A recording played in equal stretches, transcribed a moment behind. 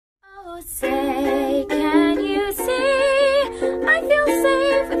Say, can you see? I feel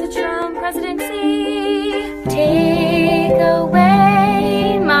safe with the Trump presidency. Take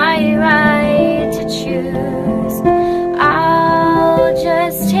away my right to choose. I'll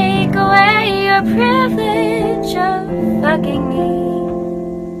just take away your privilege of fucking me.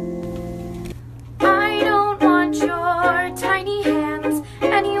 I don't want your tiny hands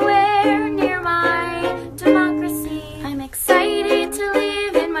anywhere near my democracy. I'm excited to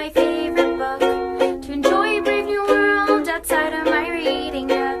live in my favorite book, to enjoy Brave New World outside of my reading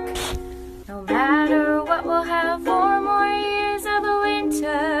nook. No matter what, we'll have 4 more years of a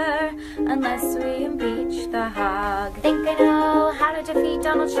winter, unless we impeach the hog. Think I know how to defeat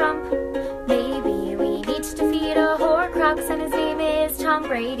Donald Trump? Maybe we need to defeat a Horcrux, and his name is Tom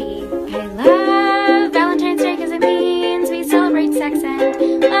Brady. I love Valentine's Day because it means we celebrate sex,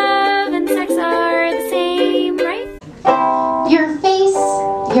 and love and sex are the same, right? Your face,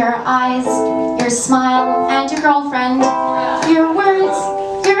 your eyes, your smile, and your girlfriend, your words,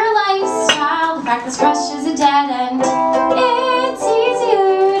 your lifestyle, the fact this crush is a dead end. It's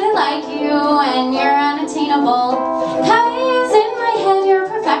easier to like you when you're unattainable, 'cause in my head your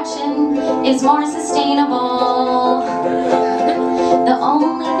perfection is more sustainable. The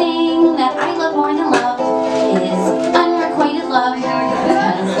only thing that I love more than love is unrequited love,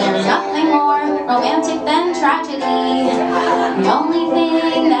 because there's nothing more romantic than tragedy. The only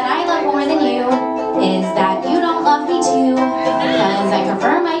thing that I love more than you is that you don't love me too, because I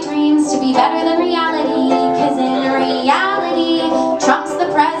prefer my dreams to be better than reality. Because in reality, Trump's the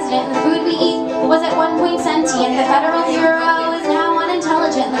president, and the food we eat was at one point sentient. The Federal Bureau is now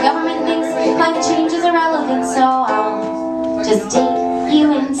unintelligent, and the government thinks climate change is irrelevant. So I'll just take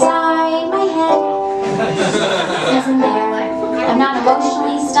you inside my head, because in there I'm not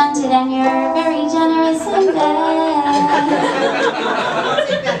emotionally stunted, and you're very generous in bed.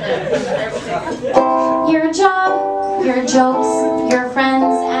 Your job, your jokes, your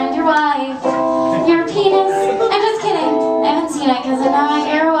friends, and your wife. Your penis, I'm just kidding, I haven't seen it because I'm not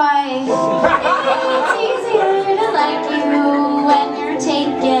your wife. It's easier to like you when you're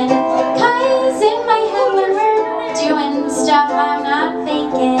taken, 'cause in my head when we're doing stuff I'm not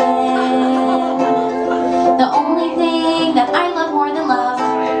faking. The only thing that I love more than love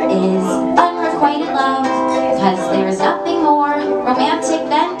is unrequited love, because there's nothing more romantic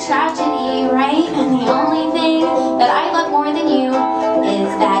than tragedy, right? And the only thing that I love more than you is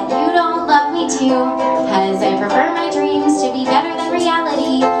that you don't love me too, because I prefer my dreams to be better than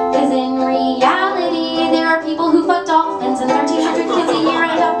reality. Because in reality, there are people who fuck dolphins, and 1,300 kids a year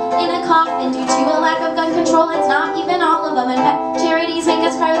end up in a coffin due to a lack of gun control. It's not even all of them, and pet charities make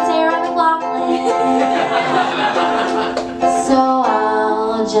us cry with Sarah McLachlan. So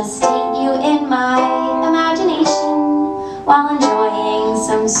I'll just take you in my imagination while enjoying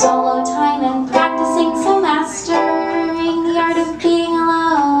some solo time and practicing some mastering the art of being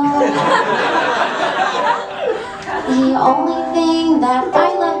alone. The only thing that I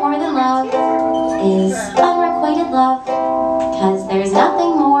love more than love is unrequited love, because there's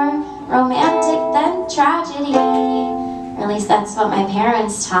nothing more romantic than tragedy. Or at least that's what my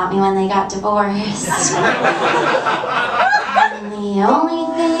parents taught me when they got divorced. And the only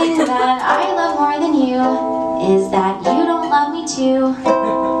thing that I love more than you is that you don't love me too,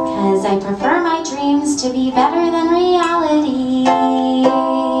 because I prefer my dreams to be better than reality.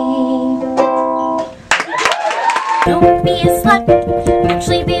 Don't be a slut,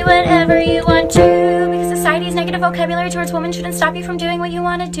 actually be whatever you want to, because society's negative vocabulary towards women shouldn't stop you from doing what you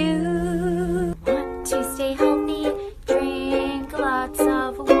want to do. Want to stay healthy, drink lots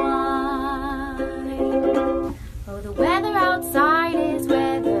of wine. Oh, the weather outside is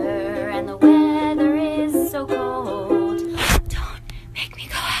weather, and the weather is so cold. Don't make me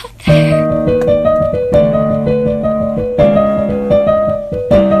go out there.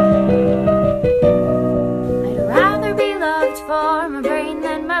 For my brain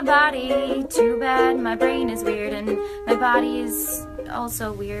than my body. Too bad my brain is weird and my body is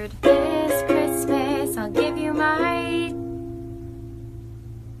also weird. This Christmas I'll give you my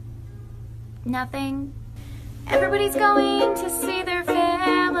nothing. Everybody's going to see their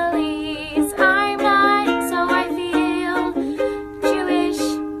families. I'm not, so I feel Jewish.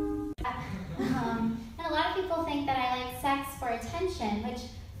 And a lot of people think that I like sex for attention, which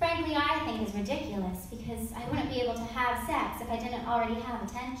frankly I think is ridiculous, because I wouldn't be able to have sex if I didn't already have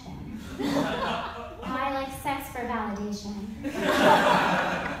attention. I like sex for validation.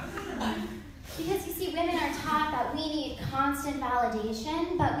 Because you see, women are taught that we need constant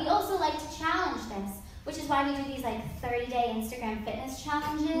validation, but we also like to challenge this, which is why we do these like 30-day Instagram fitness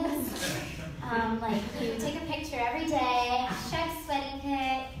challenges. Like you take a picture every day, #sweaty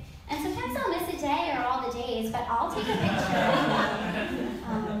pic, and face, but I'll take a picture anyway.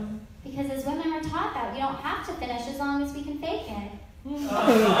 Because as women we're taught that we don't have to finish as long as we can fake it. You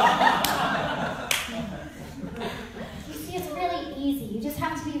see, it's really easy. You just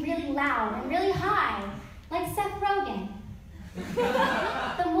have to be really loud and really high, like Seth Rogen.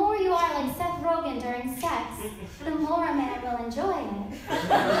 The more you are like Seth Rogen during sex, the more a man will enjoy it.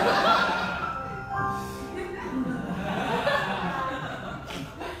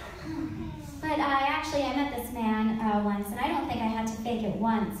 But I met this man once, and I don't think I had to fake it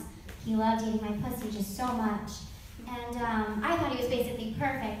once. He loved eating my pussy just so much. And I thought he was basically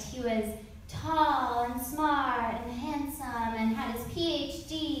perfect. He was tall and smart and handsome and had his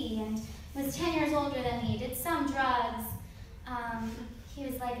PhD and was 10 years older than me, did some drugs. He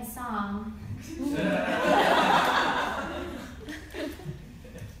was like a song.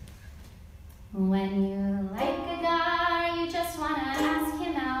 When you like a guy, you just want to ask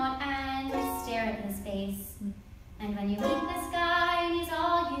him out and stare at his face. And when you meet this guy and he's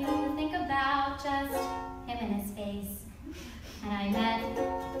all you think about, just him and his face. And I met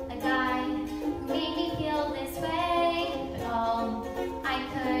a guy who made me feel this way, but all I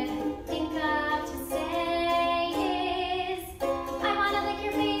could think of to say is, I want to lick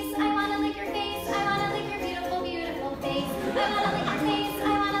your face, I want to lick your face, I want to lick your beautiful, beautiful face. I want to lick your face, I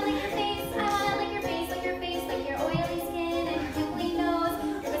want to lick your face, I want to lick your face, like your oily skin and your pimply nose,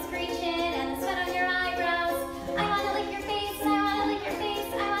 your whiskery chin and the sweat on your eyebrows. I want to lick your face, I want to lick your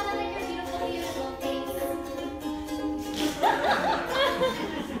face, I want to lick your beautiful, beautiful face.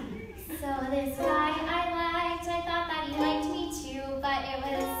 So this guy I liked, I thought that he liked me too, but it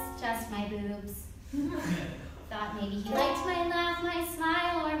was just my boobs. Thought maybe he liked my laugh, my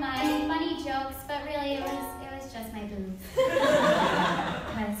smile, or my funny jokes, but really it was just my boobs.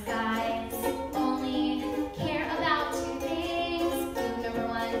 Because guys only care about two things, boob number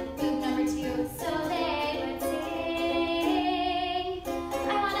one, boob number two, so they would sing.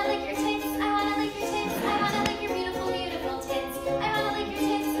 I want to lick your tits, I want to lick your tits, I want to lick your beautiful, beautiful tits. I want to lick your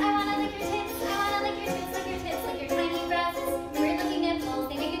tits, I want to lick your tits, I want to lick your tits, lick your tits, like your tiny breasts, your weird looking nipples,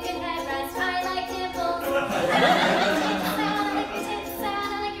 they make a good headrest. I like nipples. I want to lick your tits, I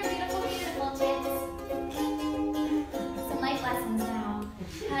want to lick your beautiful, beautiful tits. Some life lessons now.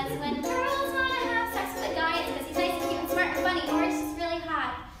 Because when girls want to have sex with a guy, it's because he's nice and cute and smart and funny, or it's just really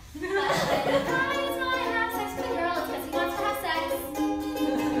hot. But when guys want to have sex with a girl, it's because he wants to have sex.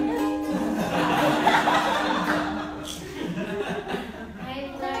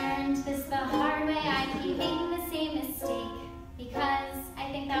 I've learned this the hard way. I keep making the same mistake because I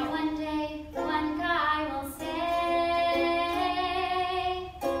think that one day one guy will say,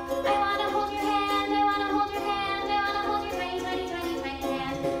 I want to hold your hand, I want to hold your hand, I want to hold your tiny, tiny, tiny, tiny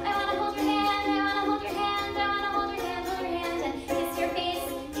hand. I want to hold your hand, I want to hold your hand, I want to hold your hand, and kiss your face,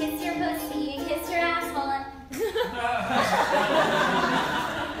 kiss your pussy, kiss your asshole, and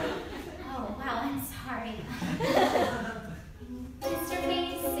oh wow, I'm sorry. Kiss your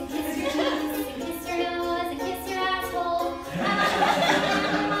face, and kiss your cheeks, and kiss your nose, and kiss your asshole. I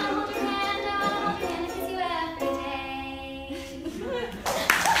want to hold your hand, I want to hold your hand, and kiss you every day.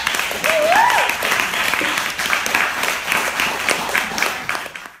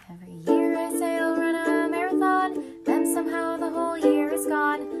 Every year I say I'll run a marathon, then somehow the whole year is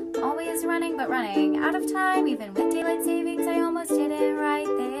gone. Always running but running out of time. Even with daylight savings I almost didn't write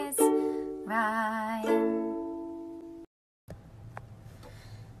this rhyme.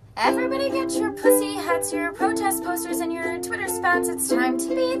 Everybody get your pussy hats, your protest posters, and your Twitter spouts. It's time to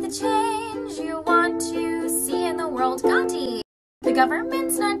be the change you want to see in the world. Gandhi. The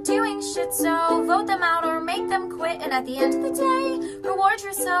government's not doing shit, so vote them out or make them quit. And at the end of the day, reward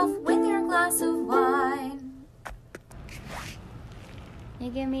yourself with your glass of wine.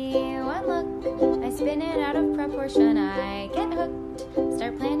 You give me one look, I spin it out of proportion. I get hooked,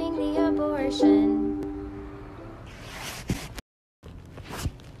 start planning the abortion.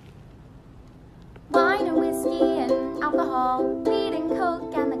 Wine and whiskey and alcohol, weed and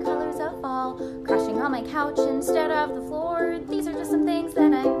coke and the colors of fall, crashing on my couch instead of the floor. These are just some things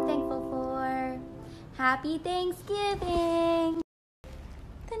that I'm thankful for. Happy Thanksgiving.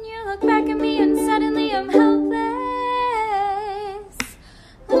 Then you look back at me and suddenly I'm helpless.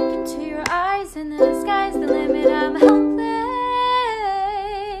 Look into your eyes and the sky's the limit. I'm helpless.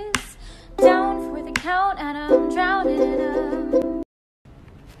 Down for the count and I'm drowning in them.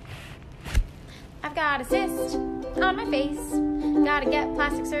 I've got a cyst on my face. Gotta get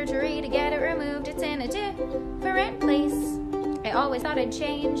plastic surgery to get it removed. It's in a different place. I always thought I'd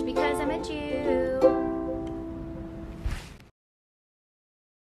change because I'm a Jew.